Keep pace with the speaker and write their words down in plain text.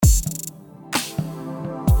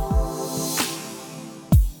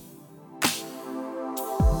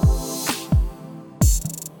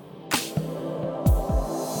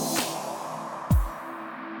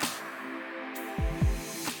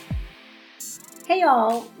Hey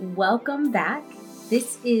y'all, welcome back.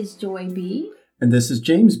 This is Joy B. And this is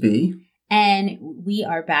James B. And we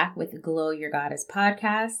are back with Glow Your Goddess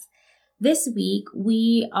podcast. This week,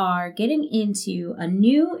 we are getting into a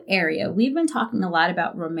new area. We've been talking a lot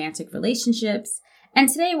about romantic relationships. And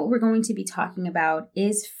today what we're going to be talking about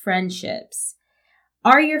is friendships.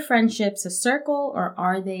 Are your friendships a circle or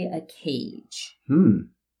are they a cage?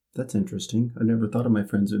 That's interesting. I never thought of my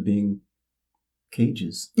friends as being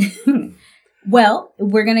cages. Well,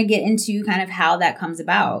 we're going to get into kind of how that comes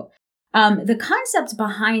about. The concept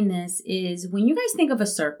behind this is when you guys think of a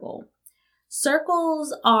circle,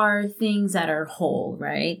 circles are things that are whole,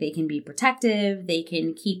 right? They can be protective. They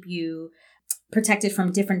can keep you protected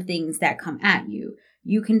from different things that come at you.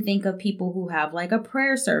 You can think of people who have like a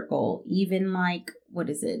prayer circle, even like,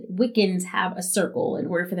 Wiccans have a circle in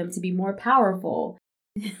order for them to be more powerful.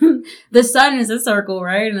 The sun is a circle,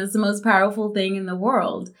 right? And it's the most powerful thing in the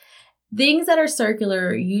world. Things that are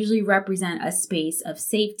circular usually represent a space of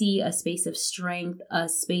safety, a space of strength, a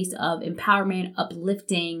space of empowerment,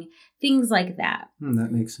 uplifting, things like that.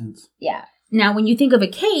 That makes sense. Yeah. Now, when you think of a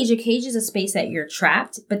cage is a space that you're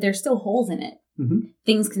trapped, but there's still holes in it. Mm-hmm.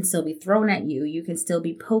 Things can still be thrown at you. You can still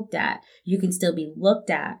be poked at. You can still be looked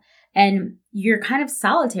at. And you're kind of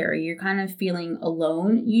solitary. You're kind of feeling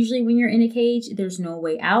alone. Usually when you're in a cage, there's no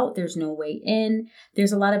way out. There's no way in.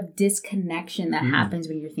 There's a lot of disconnection that happens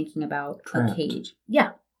when you're thinking about a cage.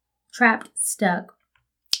 Yeah. Trapped, stuck,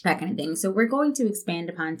 that kind of thing. So we're going to expand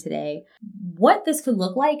upon today what this could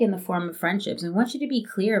look like in the form of friendships. And I want you to be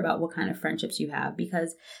clear about what kind of friendships you have,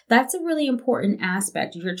 because that's a really important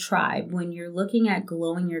aspect of your tribe when you're looking at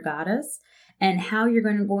glowing your goddess and how you're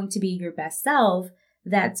going to be your best self.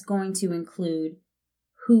 That's going to include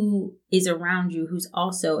who is around you, who's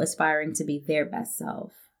also aspiring to be their best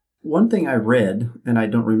self. One thing I read, and I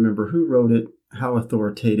don't remember who wrote it, how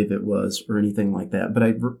authoritative it was, or anything like that, but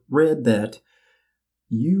I read that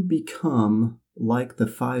you become like the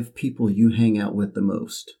 5 people you hang out with the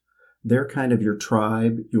most. They're kind of your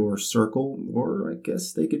tribe, your circle, or I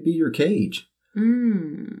guess they could be your cage.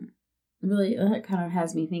 Really, that kind of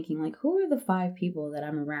has me thinking, like, who are the 5 people that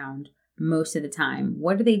I'm around most of the time?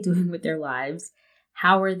 What are they doing with their lives?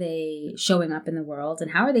 How are they showing up in the world?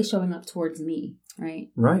 And how are they showing up towards me, right?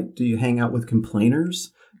 Right. Do you hang out with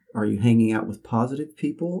complainers? Are you hanging out with positive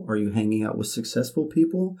people? Are you hanging out with successful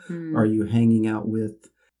people? Are you hanging out with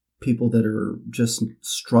people that are just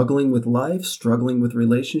struggling with life, struggling with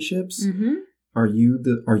relationships? Mm-hmm. Are you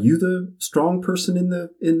the strong person in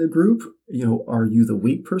the group? Are you the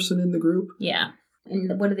weak person in the group? Yeah.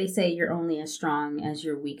 And what do they say? You're only as strong as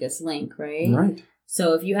your weakest link, right? Right.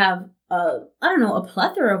 So if you have a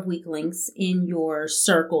plethora of weak links in your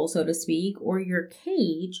circle, so to speak, or your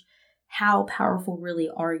cage, how powerful really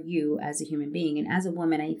are you as a human being? And as a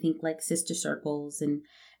woman, I think like sister circles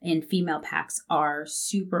and female packs are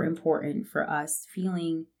super important for us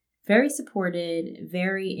feeling very supported,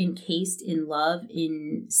 very encased in love,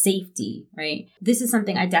 in safety, right? This is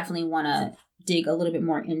something I definitely want to dig a little bit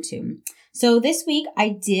more into. So this week I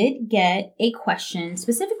did get a question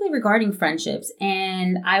specifically regarding friendships,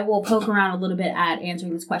 and I will poke around a little bit at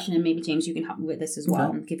answering this question, and maybe James, you can help me with this as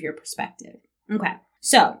well and give your perspective. Okay.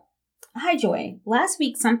 So, hi Joy. Last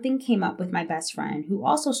week something came up with my best friend who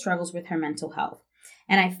also struggles with her mental health,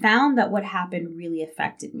 and I found that what happened really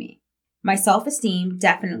affected me. My self-esteem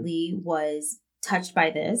definitely was touched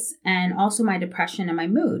by this, and also my depression and my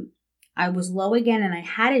mood. I was low again, and I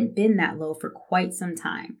hadn't been that low for quite some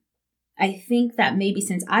time. I think that maybe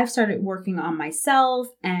since I've started working on myself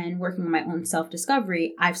and working on my own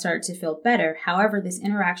self-discovery, I've started to feel better. However, this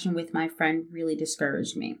interaction with my friend really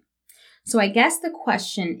discouraged me. So I guess the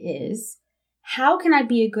question is, how can I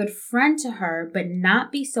be a good friend to her but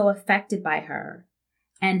not be so affected by her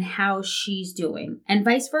and how she's doing, and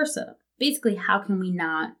vice versa? Basically, how can we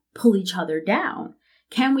not pull each other down?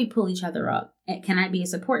 Can we pull each other up? Can I be a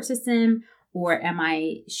support system, or am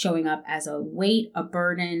I showing up as a weight, a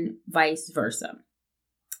burden, vice versa?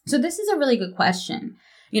 So this is a really good question.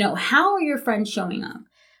 How are your friends showing up?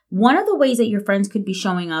 One of the ways that your friends could be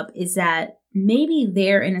showing up is that maybe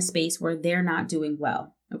they're in a space where they're not doing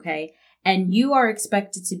well, okay? And you are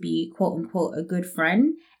expected to be, quote unquote, a good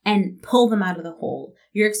friend and pull them out of the hole.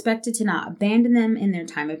 You're expected to not abandon them in their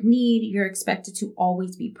time of need. You're expected to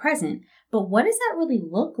always be present. But what does that really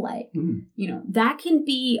look like? That can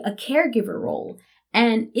be a caregiver role.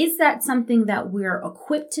 And is that something that we're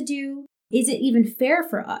equipped to do? Is it even fair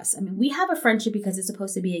for us? I mean, we have a friendship because it's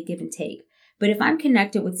supposed to be a give and take. But if I'm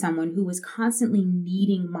connected with someone who is constantly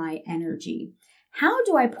needing my energy, how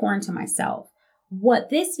do I pour into myself? what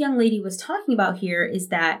this young lady was talking about here is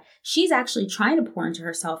that she's actually trying to pour into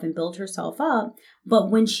herself and build herself up.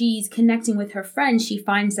 But when she's connecting with her friends, she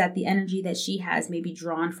finds that the energy that she has may be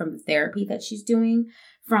drawn from the therapy that she's doing,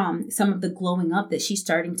 from some of the glowing up that she's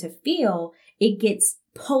starting to feel. It gets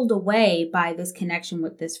pulled away by this connection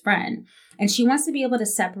with this friend. And she wants to be able to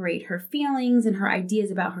separate her feelings and her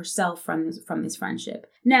ideas about herself from this friendship.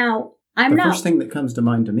 Now, the first thing that comes to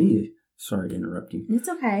mind to me, sorry to interrupt you. It's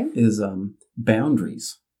okay. Is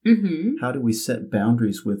boundaries. Mm-hmm. How do we set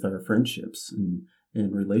boundaries with our friendships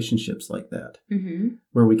and relationships like that? Mm-hmm.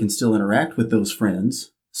 Where we can still interact with those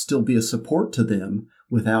friends, still be a support to them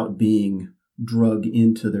without being drug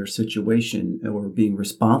into their situation or being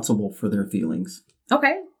responsible for their feelings.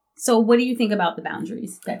 Okay. So what do you think about the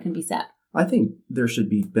boundaries that can be set? I think there should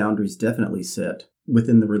be boundaries definitely set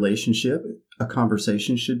within the relationship. A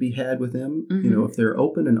conversation should be had with them. Mm-hmm. You know, if they're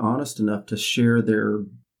open and honest enough to share their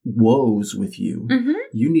woes with you, mm-hmm.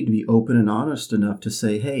 you need to be open and honest enough to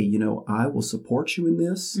say, hey, you know, I will support you in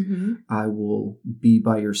this. Mm-hmm. I will be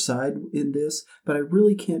by your side in this, but I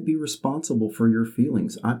really can't be responsible for your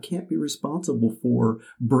feelings. I can't be responsible for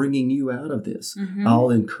bringing you out of this. Mm-hmm. I'll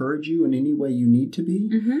encourage you in any way you need to be,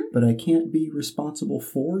 mm-hmm. but I can't be responsible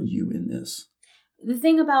for you in this. The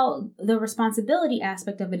thing about the responsibility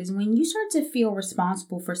aspect of it is when you start to feel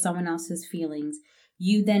responsible for someone else's feelings,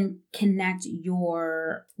 you then connect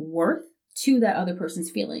your worth to that other person's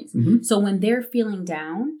feelings. Mm-hmm. So when they're feeling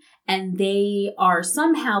down and they are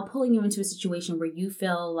somehow pulling you into a situation where you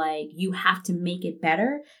feel like you have to make it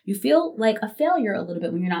better, you feel like a failure a little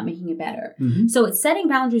bit when you're not making it better. Mm-hmm. So it's setting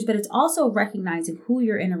boundaries, but it's also recognizing who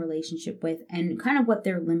you're in a relationship with and kind of what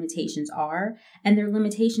their limitations are. And their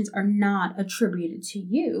limitations are not attributed to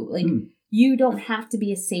you. Like you don't have to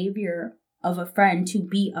be a savior of a friend to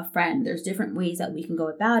be a friend. There's different ways that we can go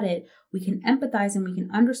about it. We can empathize and we can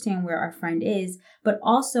understand where our friend is, but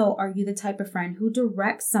also, are you the type of friend who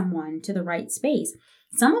directs someone to the right space?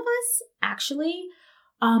 Some of us actually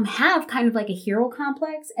have kind of like a hero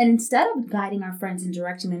complex, and instead of guiding our friends and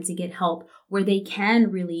directing them to get help where they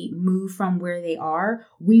can really move from where they are,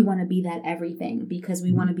 we want to be that everything because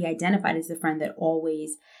we want to be identified as the friend that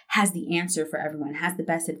always has the answer for everyone, has the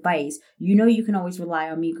best advice. You know, you can always rely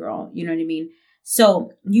on me, girl. You know what I mean?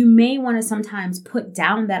 So you may want to sometimes put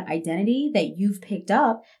down that identity that you've picked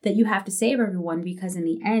up that you have to save everyone, because in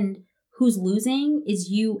the end, who's losing is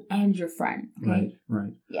you and your friend. Okay?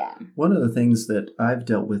 Right. Yeah. One of the things that I've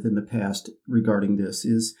dealt with in the past regarding this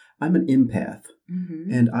is I'm an empath,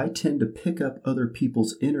 Mm-hmm. and I tend to pick up other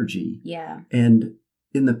people's energy. Yeah. And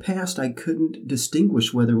in the past, I couldn't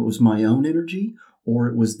distinguish whether it was my own energy or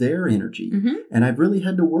it was their energy. Mm-hmm. And I've really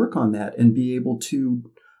had to work on that and be able to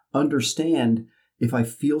understand if I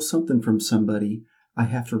feel something from somebody, I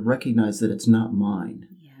have to recognize that it's not mine.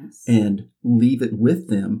 Yes. And leave it with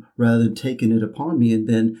them rather than taking it upon me. And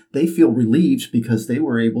then they feel relieved because they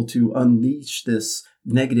were able to unleash this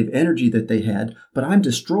negative energy that they had. But I'm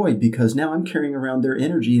destroyed because now I'm carrying around their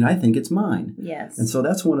energy and I think it's mine. Yes. And so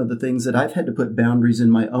that's one of the things that I've had to put boundaries in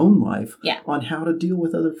my own life on how to deal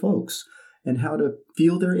with other folks and how to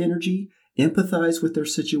feel their energy, empathize with their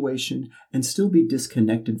situation, and still be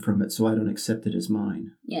disconnected from it so I don't accept it as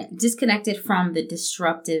mine. Yeah, disconnected from the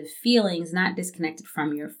disruptive feelings, not disconnected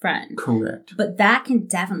from your friend. Correct. But that can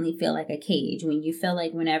definitely feel like a cage when you feel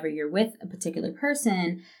like whenever you're with a particular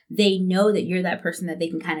person, they know that you're that person that they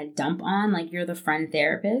can kind of dump on, like you're the friend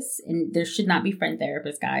therapist. And there should not be friend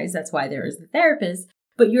therapists, guys. That's why there is the therapist.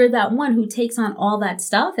 But you're that one who takes on all that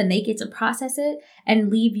stuff and they get to process it and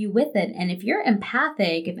leave you with it. And if you're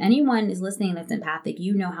empathic, if anyone is listening that's empathic,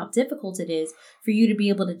 you know how difficult it is for you to be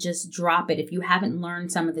able to just drop it if you haven't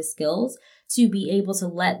learned some of the skills to be able to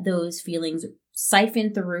let those feelings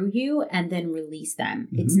siphon through you and then release them.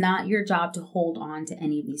 Mm-hmm. It's not your job to hold on to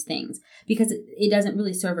any of these things because it doesn't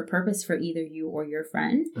really serve a purpose for either you or your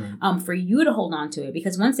friend. Right. For you to hold on to it,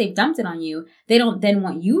 because once they've dumped it on you, they don't then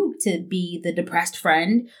want you to be the depressed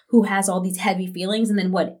friend who has all these heavy feelings and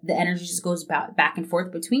then what, the energy just goes back and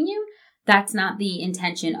forth between you. That's not the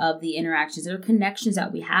intention of the interactions or connections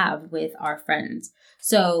that we have with our friends.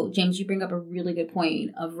 So James, you bring up a really good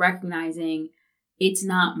point of recognizing it's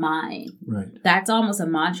not mine. Right. That's almost a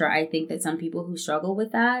mantra. I think that some people who struggle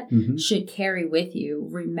with that Mm-hmm. should carry with you.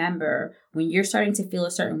 Remember, when you're starting to feel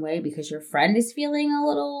a certain way because your friend is feeling a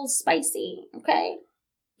little spicy, okay?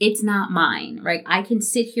 It's not mine, right? I can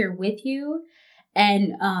sit here with you.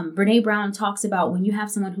 And Brene Brown talks about when you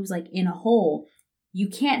have someone who's like in a hole, you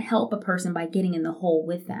can't help a person by getting in the hole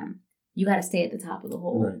with them. You got to stay at the top of the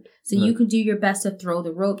hole. Right. So you can do your best to throw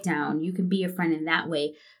the rope down. You can be a friend in that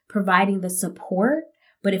way, providing the support.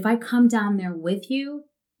 But if I come down there with you,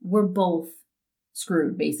 we're both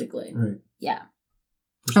screwed, basically. Right. Yeah.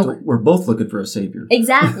 We're both looking for a savior.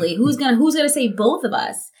 Exactly. Who's gonna save both of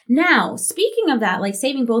us? Now, speaking of that, like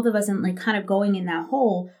saving both of us and like kind of going in that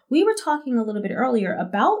hole, we were talking a little bit earlier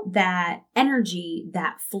about that energy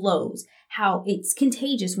that flows, how it's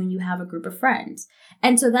contagious when you have a group of friends.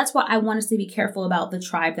 And so that's why I want us to be careful about the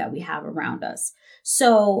tribe that we have around us.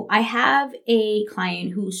 So I have a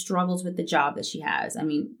client who struggles with the job that she has. I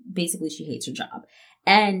mean, basically she hates her job.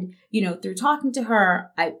 And, through talking to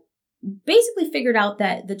her, I basically figured out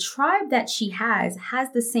that the tribe that she has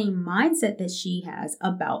the same mindset that she has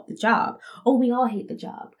about the job. Oh, we all hate the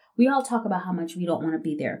job. We all talk about how much we don't want to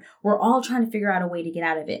be there. We're all trying to figure out a way to get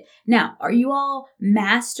out of it. Now, are you all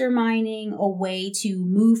masterminding a way to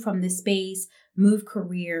move from this space, move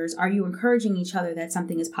careers? Are you encouraging each other that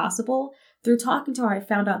something is possible? Through talking to her, I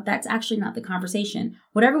found out that's actually not the conversation.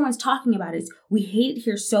 What everyone's talking about is we hate it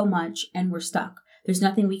here so much and we're stuck. There's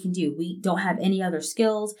nothing we can do. We don't have any other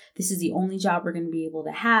skills. This is the only job we're going to be able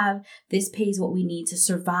to have. This pays what we need to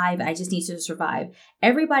survive. I just need to survive.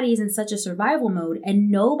 Everybody is in such a survival mode,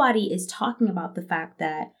 and nobody is talking about the fact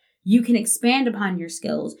that you can expand upon your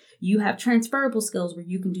skills. You have transferable skills where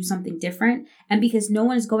you can do something different. And because no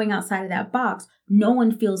one is going outside of that box, no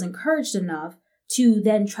one feels encouraged enough to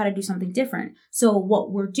then try to do something different. So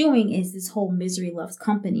what we're doing is this whole misery loves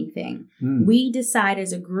company thing. We decide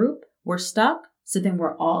as a group, we're stuck. So then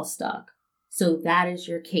we're all stuck. So that is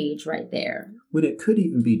your cage right there. When it could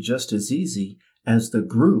even be just as easy as the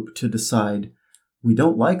group to decide, we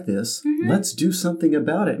don't like this, let's do something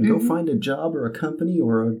about it and go find a job or a company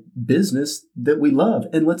or a business that we love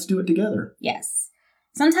and let's do it together. Yes.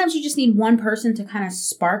 Sometimes you just need one person to kind of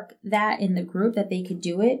spark that in the group that they could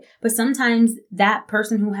do it. But sometimes that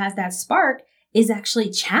person who has that spark is actually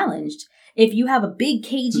challenged. If you have a big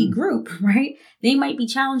cagey group, right, they might be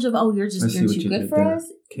challenged of, oh, you're too good for us.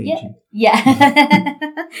 Cagey. Yeah.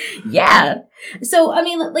 Yeah. So, I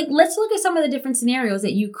mean, like, let's look at some of the different scenarios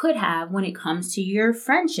that you could have when it comes to your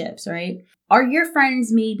friendships, right? Are your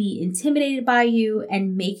friends maybe intimidated by you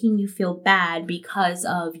and making you feel bad because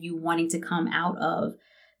of you wanting to come out of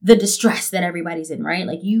the distress that everybody's in, right?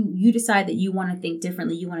 Like you decide that you want to think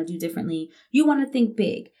differently, you want to do differently, you want to think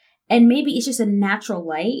big. And maybe it's just a natural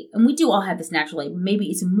light. And we do all have this natural light. Maybe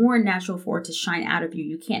it's more natural for it to shine out of you.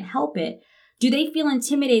 You can't help it. Do they feel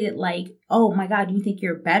intimidated like, oh my God, you think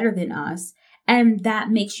you're better than us? And that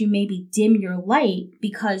makes you maybe dim your light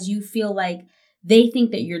because you feel like they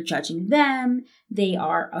think that you're judging them. They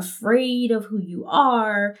are afraid of who you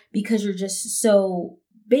are because you're just so,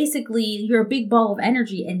 basically, you're a big ball of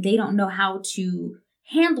energy and they don't know how to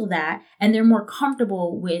handle that, and they're more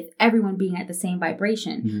comfortable with everyone being at the same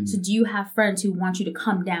vibration. So do you have friends who want you to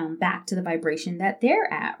come down back to the vibration that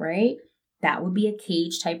they're at, right? That would be a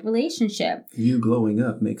cage type relationship. You glowing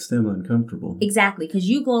up makes them uncomfortable. Exactly, because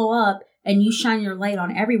you glow up and you shine your light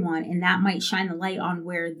on everyone, and that might shine the light on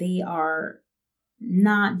where they are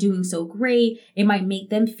not doing so great. It might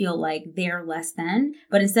make them feel like they're less than.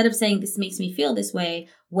 But instead of saying this makes me feel this way,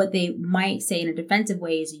 what they might say in a defensive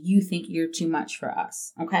way is you think you're too much for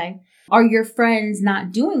us. Okay. Are your friends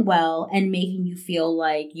not doing well and making you feel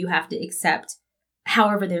like you have to accept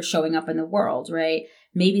however they're showing up in the world, right?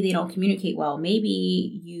 Maybe they don't communicate well.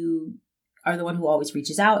 Maybe you are the one who always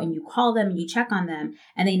reaches out and you call them and you check on them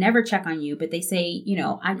and they never check on you, but they say,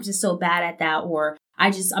 I'm just so bad at that, or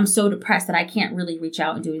I'm so depressed that I can't really reach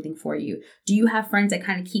out and do anything for you. Do you have friends that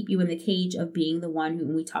kind of keep you in the cage of being the one who,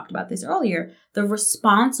 and we talked about this earlier, the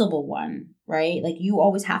responsible one, right? Like you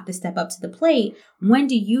always have to step up to the plate. When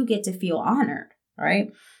do you get to feel honored, right?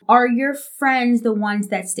 Are your friends the ones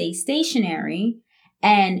that stay stationary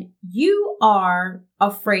and you are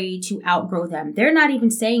afraid to outgrow them? They're not even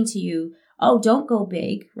saying to you, oh, don't go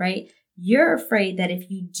big, right? You're afraid that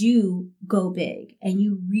if you do go big and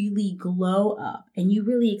you really glow up and you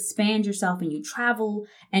really expand yourself and you travel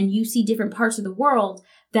and you see different parts of the world,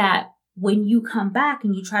 that when you come back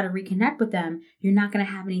and you try to reconnect with them, you're not going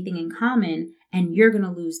to have anything in common and you're going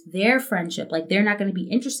to lose their friendship. Like they're not going to be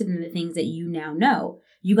interested in the things that you now know.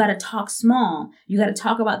 You got to talk small. You got to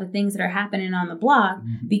talk about the things that are happening on the block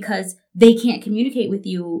because they can't communicate with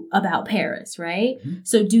you about Paris, right?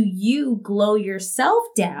 So do you glow yourself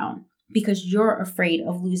down because you're afraid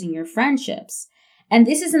of losing your friendships? And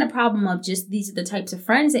this isn't a problem of just these are the types of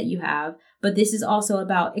friends that you have, but this is also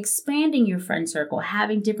about expanding your friend circle,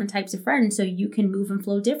 having different types of friends so you can move and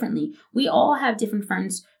flow differently. We all have different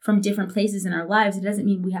friends from different places in our lives. It doesn't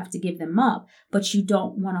mean we have to give them up, but you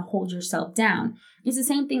don't want to hold yourself down. It's the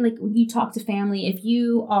same thing like when you talk to family. If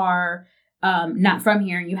you are not from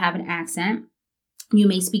here and you have an accent, you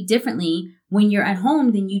may speak differently when you're at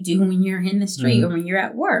home than you do when you're in the street or when you're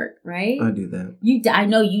at work, right? I do that. I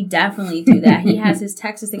know you definitely do that. He has his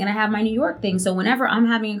Texas thing and I have my New York thing. So whenever I'm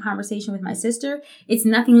having a conversation with my sister, it's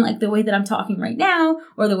nothing like the way that I'm talking right now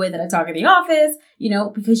or the way that I talk in the office,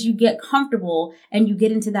 because you get comfortable and you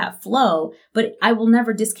get into that flow. But I will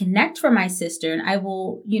never disconnect from my sister, and I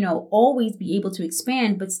will, always be able to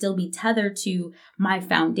expand, but still be tethered to my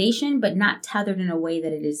foundation, but not tethered in a way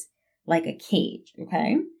that it is like a cage.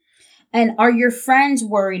 Okay. And are your friends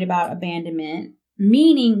worried about abandonment?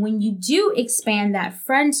 Meaning when you do expand that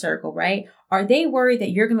friend circle, right? Are they worried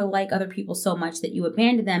that you're going to like other people so much that you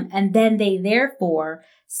abandon them and then they therefore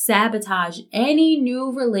sabotage any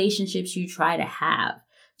new relationships you try to have?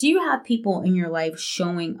 Do you have people in your life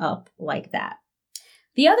showing up like that?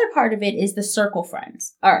 The other part of it is the circle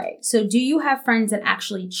friends. All right. So do you have friends that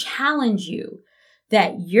actually challenge you?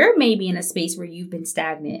 That you're maybe in a space where you've been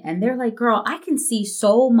stagnant and they're like, girl, I can see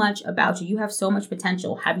so much about you. You have so much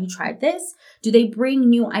potential. Have you tried this? Do they bring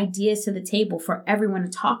new ideas to the table for everyone to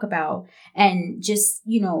talk about and just,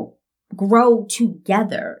 grow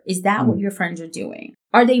together? Is that what your friends are doing?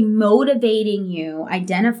 Are they motivating you,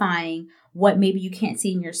 identifying what maybe you can't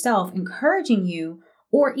see in yourself, encouraging you,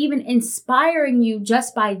 or even inspiring you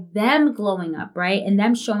just by them glowing up, right? And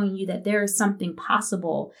them showing you that there is something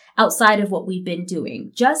possible outside of what we've been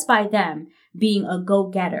doing, just by them being a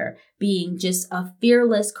go-getter, being just a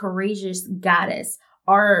fearless, courageous goddess.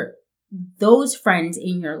 Are those friends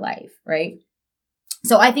in your life, right?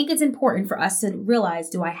 So I think it's important for us to realize,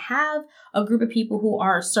 do I have a group of people who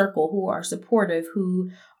are a circle, who are supportive, who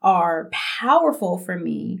are powerful for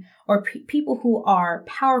me, or people who are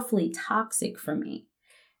powerfully toxic for me?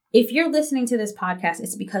 If you're listening to this podcast,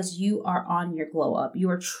 it's because you are on your glow up. You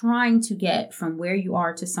are trying to get from where you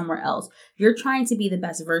are to somewhere else. You're trying to be the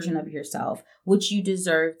best version of yourself, which you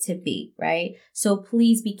deserve to be, right? So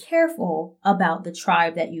please be careful about the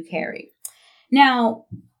tribe that you carry. Now,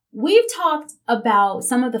 we've talked about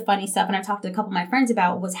some of the funny stuff, and I've talked to a couple of my friends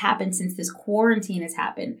about what's happened since this quarantine has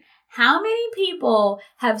happened. How many people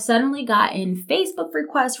have suddenly gotten Facebook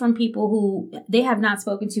requests from people who they have not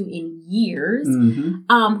spoken to in years,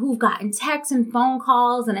 who've gotten texts and phone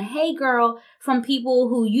calls and a hey girl from people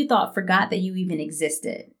who you thought forgot that you even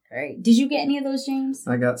existed, right? Did you get any of those, James?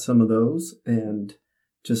 I got some of those, and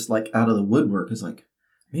just like out of the woodwork is like,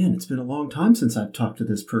 man, it's been a long time since I've talked to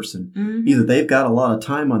this person. Either they've got a lot of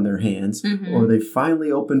time on their hands or they finally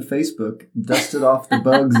opened Facebook, dusted off the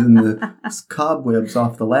bugs and the cobwebs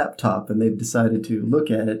off the laptop, and they've decided to look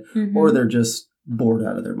at it, or they're just bored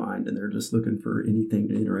out of their mind and they're just looking for anything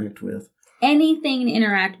to interact with. Anything to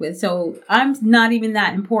interact with. So I'm not even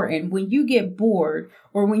that important. When you get bored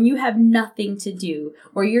or when you have nothing to do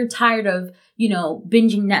or you're tired of,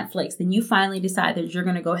 binging Netflix, then you finally decide that you're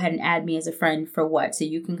going to go ahead and add me as a friend for what? So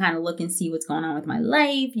you can kind of look and see what's going on with my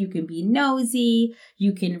life. You can be nosy.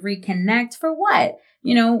 You can reconnect for what?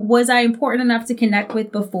 Was I important enough to connect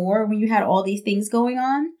with before when you had all these things going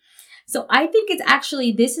on? So I think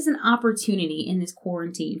this is an opportunity in this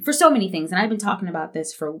quarantine for so many things. And I've been talking about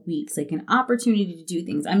this for weeks, like an opportunity to do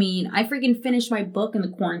things. I mean, I freaking finished my book in the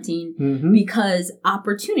quarantine because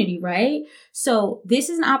opportunity, right? So this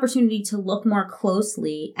is an opportunity to look more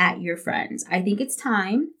closely at your friends. I think it's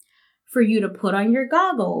time for you to put on your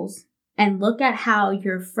goggles and look at how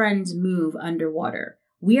your friends move underwater.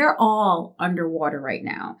 We are all underwater right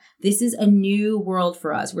now. This is a new world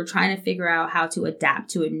for us. We're trying to figure out how to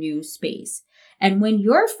adapt to a new space. And when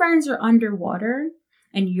your friends are underwater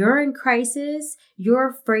and you're in crisis, you're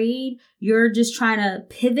afraid, you're just trying to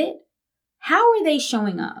pivot, how are they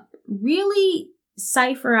showing up? Really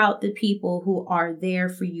cipher out the people who are there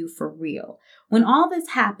for you for real. When all this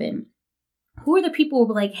happened, who are the people who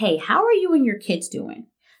were like, hey, how are you and your kids doing?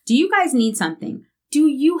 Do you guys need something? Do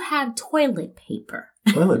you have toilet paper?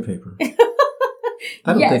 Toilet paper?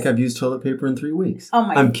 I don't think I've used toilet paper in 3 weeks. Oh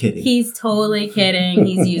my! I'm kidding. He's totally kidding.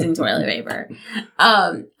 He's using toilet paper.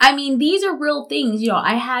 I mean, these are real things.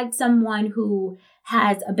 I had someone who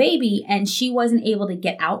has a baby and she wasn't able to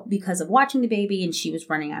get out because of watching the baby and she was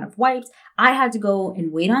running out of wipes. I had to go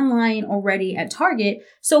and wait online already at Target.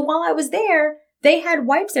 So while I was there, they had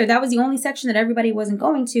wipes there. That was the only section that everybody wasn't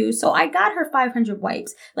going to. So I got her 500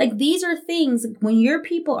 wipes. Like, these are things, when your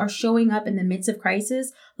people are showing up in the midst of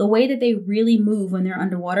crisis, the way that they really move when they're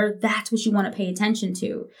underwater, that's what you want to pay attention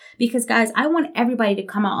to. Because guys, I want everybody to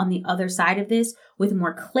come out on the other side of this with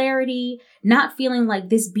more clarity, not feeling like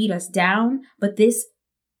this beat us down, but this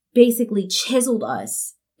basically chiseled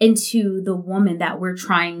us into the woman that we're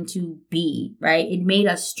trying to be, right? It made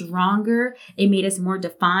us stronger. It made us more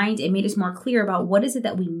defined. It made us more clear about what is it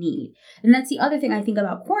that we need. And that's the other thing I think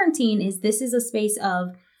about quarantine is this is a space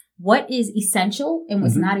of what is essential and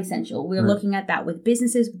what's not essential. We're Right. looking at that with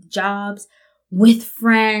businesses, with jobs, with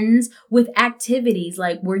friends, with activities.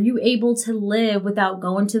 Like, were you able to live without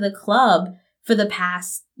going to the club for the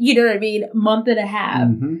past, month and a half?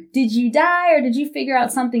 Did you die, or did you figure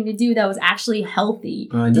out something to do that was actually healthy?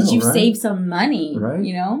 I know, did you right? save some money? Right.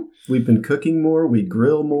 We've been cooking more. We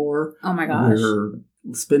grill more. Oh my gosh. We're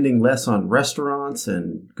spending less on restaurants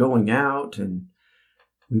and going out, and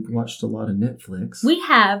we've watched a lot of Netflix. We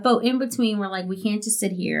have, but in between, we're like, we can't just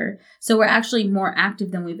sit here. So we're actually more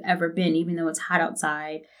active than we've ever been, even though it's hot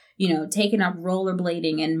outside, taking up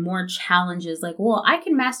rollerblading and more challenges. Like, well, I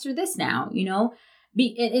can master this now, and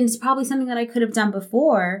it's probably something that I could have done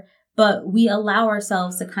before, but we allow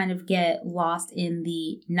ourselves to kind of get lost in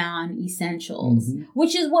the non-essentials,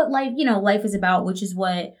 which is what life is about, which is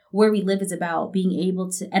what where we live is about, being able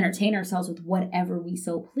to entertain ourselves with whatever we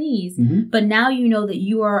so please. But now you know that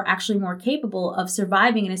you are actually more capable of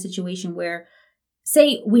surviving in a situation where,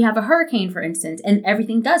 say we have a hurricane, for instance, and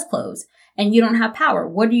everything does close and you don't have power.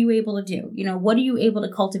 What are you able to do? What are you able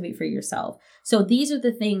to cultivate for yourself? So these are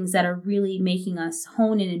the things that are really making us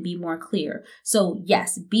hone in and be more clear. So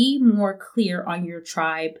yes, be more clear on your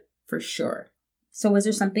tribe for sure. So was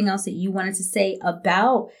there something else that you wanted to say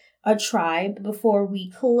about a tribe before we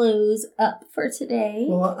close up for today?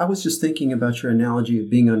 Well, I was just thinking about your analogy of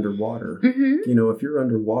being underwater. If you're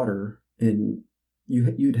underwater and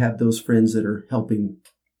you'd have those friends that are helping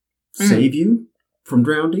save you from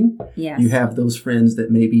drowning. Yes. You have those friends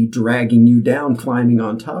that may be dragging you down, climbing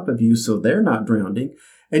on top of you so they're not drowning.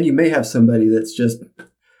 And you may have somebody that's just,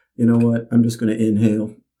 you know what, I'm just going to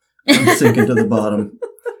inhale. I'm sinking to the bottom.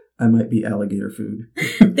 I might be alligator food.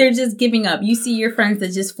 They're just giving up. You see your friends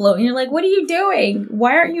that just float and you're like, what are you doing?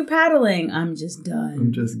 Why aren't you paddling? I'm just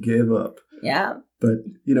done. Just give up. Yeah. But,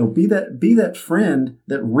 be that friend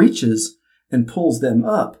that reaches and pulls them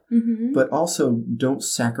up, but also don't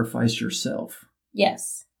sacrifice yourself.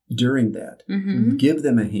 Yes. During that, give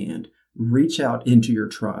them a hand, reach out into your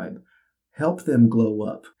tribe, help them glow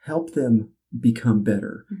up, help them become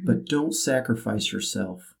better, but don't sacrifice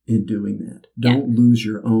yourself in doing that. Don't lose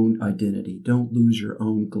your own identity. Don't lose your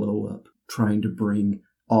own glow up, trying to bring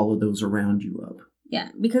all of those around you up. Yeah,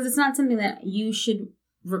 because it's not something that you should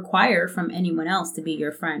require from anyone else to be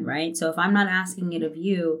your friend, right? So if I'm not asking it of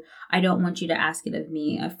you, I don't want you to ask it of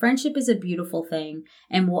me. A friendship is a beautiful thing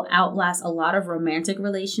and will outlast a lot of romantic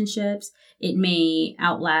relationships. It may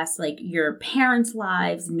outlast like your parents'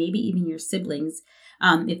 lives, maybe even your siblings,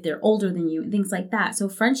 if they're older than you, and things like that. So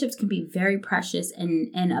friendships can be very precious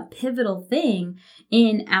and a pivotal thing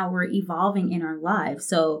in our evolving in our lives.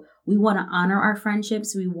 So we want to honor our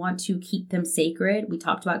friendships. We want to keep them sacred. We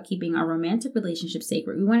talked about keeping our romantic relationship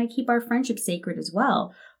sacred. We want to keep our friendships sacred as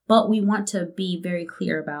well. But we want to be very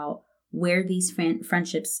clear about where these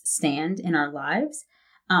friendships stand in our lives.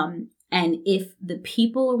 And if the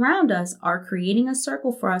people around us are creating a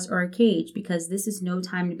circle for us or a cage, because this is no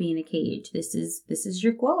time to be in a cage. This is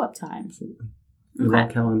your glow up time. Absolutely. You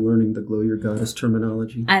like how I'm learning the Glow Your Goddess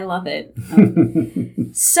terminology? I love it.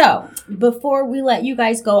 So before we let you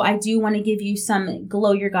guys go, I do want to give you some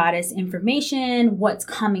Glow Your Goddess information, what's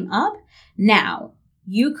coming up. Now,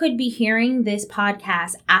 you could be hearing this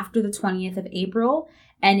podcast after the 20th of April.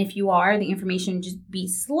 And if you are, the information would just be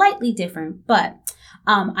slightly different. But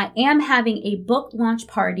I am having a book launch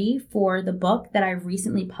party for the book that I've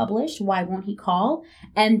recently published, Why Won't He Call?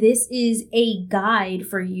 And this is a guide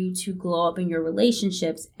for you to glow up in your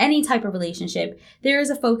relationships, any type of relationship. There is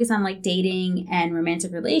a focus on like dating and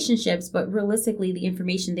romantic relationships, but realistically, the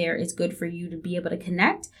information there is good for you to be able to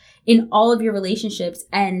connect in all of your relationships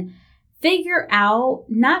and figure out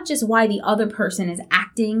not just why the other person is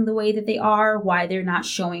acting the way that they are, why they're not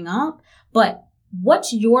showing up, but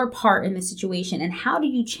what's your part in the situation and how do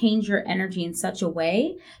you change your energy in such a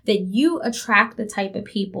way that you attract the type of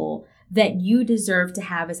people that you deserve to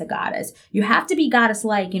have as a goddess. You have to be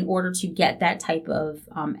goddess-like in order to get that type of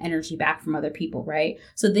energy back from other people, right?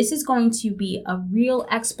 So this is going to be a real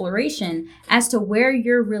exploration as to where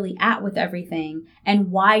you're really at with everything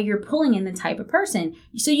and why you're pulling in the type of person.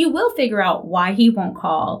 So you will figure out why he won't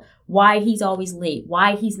call, why he's always late,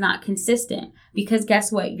 why he's not consistent. Because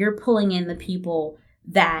guess what? You're pulling in the people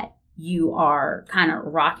that you are kind of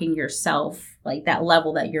rocking yourself, like that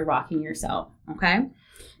level that you're rocking yourself, okay?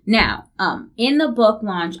 Now, in the book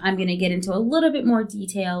launch, I'm going to get into a little bit more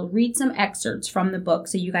detail, read some excerpts from the book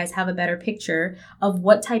so you guys have a better picture of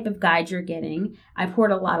what type of guide you're getting. I poured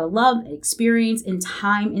a lot of love, experience, and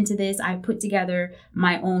time into this. I put together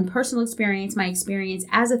my own personal experience, my experience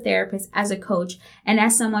as a therapist, as a coach, and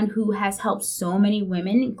as someone who has helped so many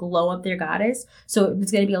women glow up their goddess. So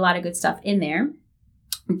there's going to be a lot of good stuff in there.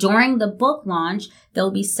 During the book launch, there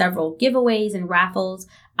will be several giveaways and raffles.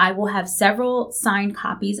 I will have several signed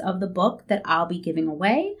copies of the book that I'll be giving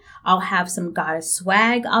away. I'll have some goddess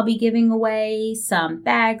swag I'll be giving away, some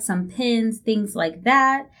bags, some pins, things like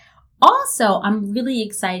that. Also, I'm really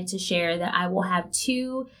excited to share that I will have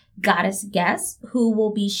 2 goddess guests who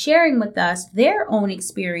will be sharing with us their own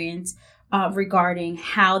experience regarding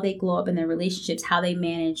how they glow up in their relationships, how they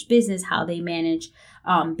manage business, how they manage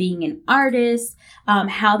being an artist,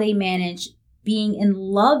 how they manage being in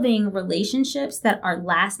loving relationships that are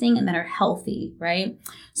lasting and that are healthy, right?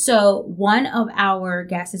 So one of our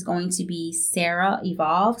guests is going to be Sarah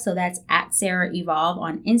Evolve. So that's at Sarah Evolve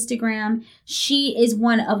on Instagram. She is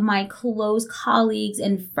one of my close colleagues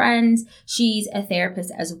and friends. She's a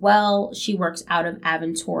therapist as well. She works out of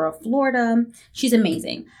Aventura, Florida. She's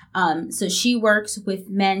amazing. So she works with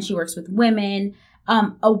men, she works with women,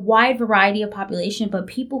 a wide variety of population, but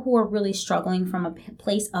people who are really struggling from a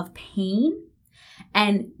place of pain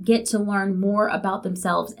and get to learn more about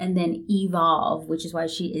themselves and then evolve, which is why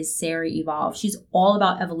she is Sarah Evolve. She's all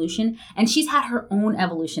about evolution, and she's had her own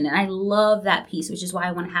evolution. And I love that piece, which is why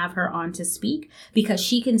I want to have her on to speak, because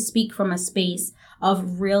she can speak from a space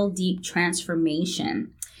of real deep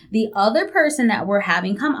transformation. The other person that we're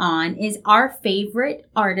having come on is our favorite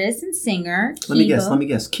artist and singer, Kiba. Let me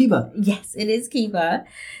guess. Kiba. Yes, it is Kiba.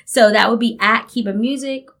 So that would be at Kiba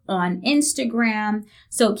Music on Instagram.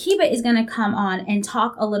 So Kiba is going to come on and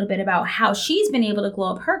talk a little bit about how she's been able to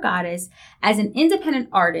glow up her goddess as an independent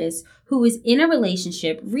artist who is in a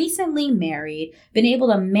relationship, recently married, been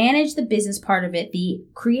able to manage the business part of it, the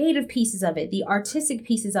creative pieces of it, the artistic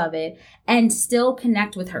pieces of it, and still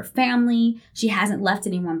connect with her family. She hasn't left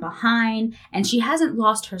anyone behind, and she hasn't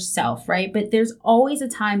lost herself, right? But there's always a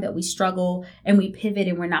time that we struggle and we pivot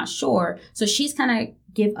and we're not sure. So she's kind of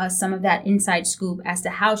give us some of that inside scoop as to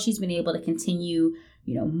how she's been able to continue,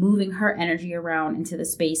 moving her energy around into the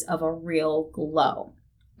space of a real glow.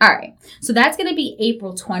 All right. So that's going to be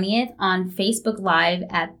April 20th on Facebook Live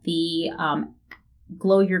at the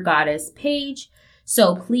Glow Your Goddess page.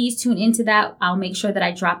 So please tune into that. I'll make sure that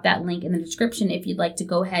I drop that link in the description if you'd like to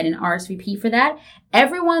go ahead and RSVP for that.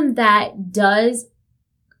 Everyone that does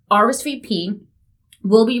RSVP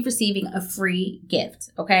will be receiving a free gift,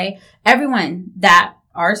 okay? Everyone that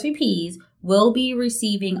RSVPs will be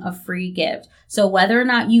receiving a free gift. So whether or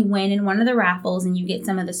not you win in one of the raffles and you get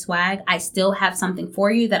some of the swag, I still have something for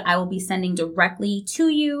you that I will be sending directly to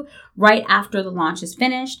you right after the launch is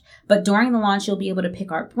finished. But during the launch, you'll be able to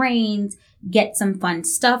pick our brains, get some fun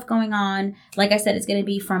stuff going on. Like I said, it's going to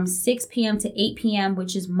be from 6 p.m. to 8 p.m.,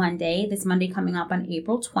 which is Monday. This Monday coming up on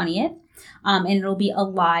April 20th. And it'll be a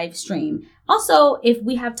live stream. Also, if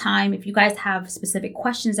we have time, if you guys have specific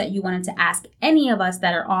questions that you wanted to ask any of us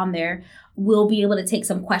that are on there, we'll be able to take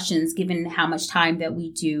some questions given how much time that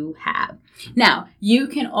we do have. Now, you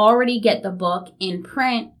can already get the book in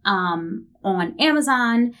print on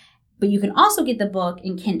Amazon, but you can also get the book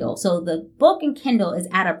in Kindle. So the book in Kindle is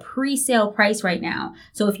at a pre-sale price right now.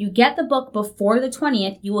 So if you get the book before the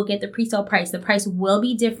 20th, you will get the pre-sale price. The price will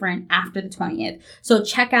be different after the 20th. So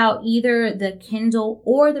check out either the Kindle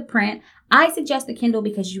or the print. I suggest the Kindle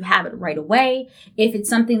because you have it right away. If it's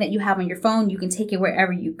something that you have on your phone, you can take it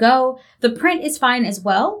wherever you go. The print is fine as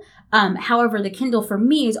well. However, the Kindle for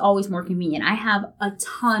me is always more convenient. I have a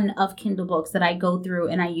ton of Kindle books that I go through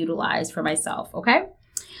and I utilize for myself. Okay.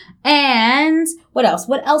 And what else?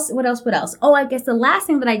 Oh, I guess the last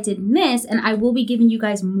thing that I did miss, and I will be giving you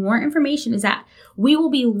guys more information, is that we will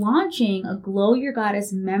be launching a Glow Your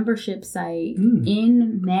Goddess membership site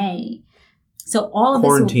in May. So all of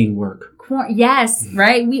quarantine work. Yes,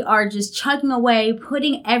 right? We are just chugging away,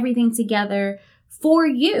 putting everything together for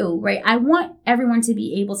you, right? I want everyone to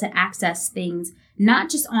be able to access things, not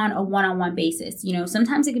just on a one-on-one basis.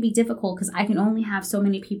 Sometimes it can be difficult because I can only have so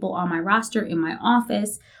many people on my roster in my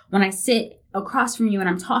office. When I sit across from you and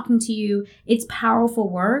I'm talking to you, it's powerful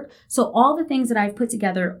work. So all the things that I've put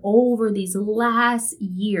together over these last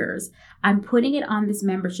years, I'm putting it on this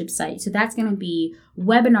membership site. So that's going to be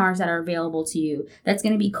webinars that are available to you. That's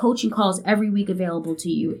going to be coaching calls every week available to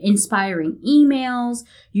you, inspiring emails.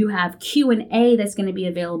 You have Q&A that's going to be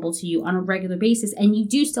available to you on a regular basis. And you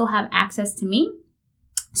do still have access to me.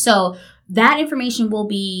 So that information will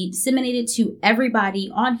be disseminated to everybody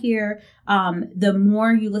on here. The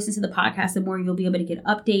more you listen to the podcast, the more you'll be able to get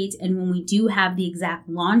updates. And when we do have the exact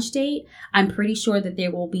launch date, I'm pretty sure that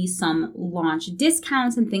there will be some launch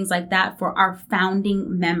discounts and things like that for our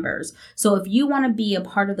founding members. So if you want to be a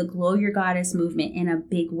part of the Glow Your Goddess movement in a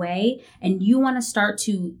big way, and you want to start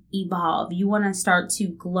to evolve, you want to start to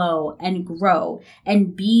glow and grow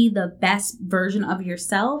and be the best version of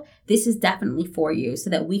yourself, this is definitely for you so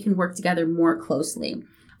that we can work together more closely.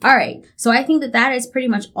 All right. So I think that is pretty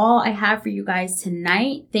much all I have for you guys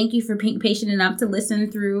tonight. Thank you for being patient enough to listen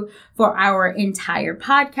through for our entire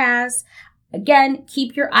podcast. Again,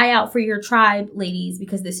 keep your eye out for your tribe, ladies,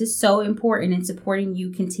 because this is so important in supporting you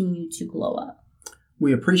continue to glow up.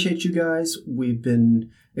 We appreciate you guys. We've been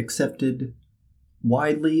accepted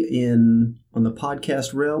widely on the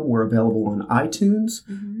podcast realm. We're available on iTunes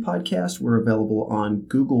podcast. We're available on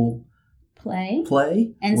Google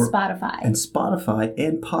Play and Spotify.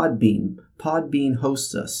 And Podbean. Podbean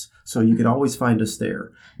hosts us, so you can always find us there.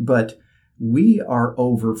 But we are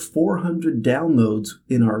over 400 downloads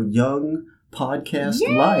in our young podcast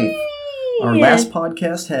life. Our last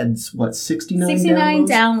podcast had, 69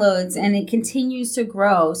 downloads, and it continues to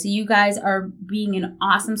grow. So you guys are being an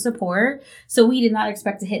awesome support. So we did not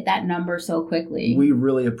expect to hit that number so quickly. We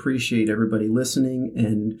really appreciate everybody listening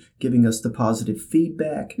and giving us the positive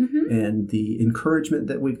feedback and the encouragement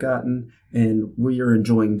that we've gotten. And we are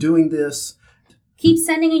enjoying doing this. Keep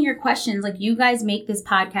sending in your questions. Like, you guys make this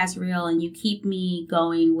podcast real, and you keep me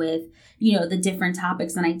going with, the different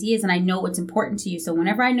topics and ideas. And I know what's important to you. So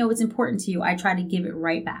whenever I know what's important to you, I try to give it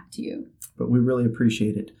right back to you. But we really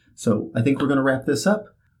appreciate it. So I think we're going to wrap this up.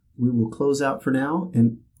 We will close out for now.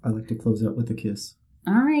 And I like to close out with a kiss.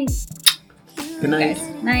 All right. Good night.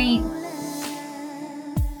 Guys. Night.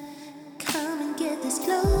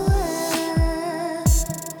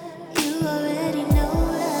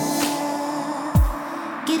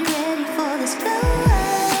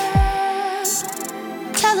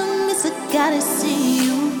 Gotta see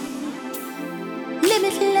you,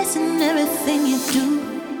 limitless in everything you do.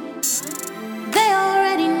 They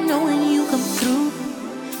already know when you come through.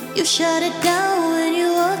 You shut it down when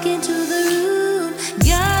you walk into the room.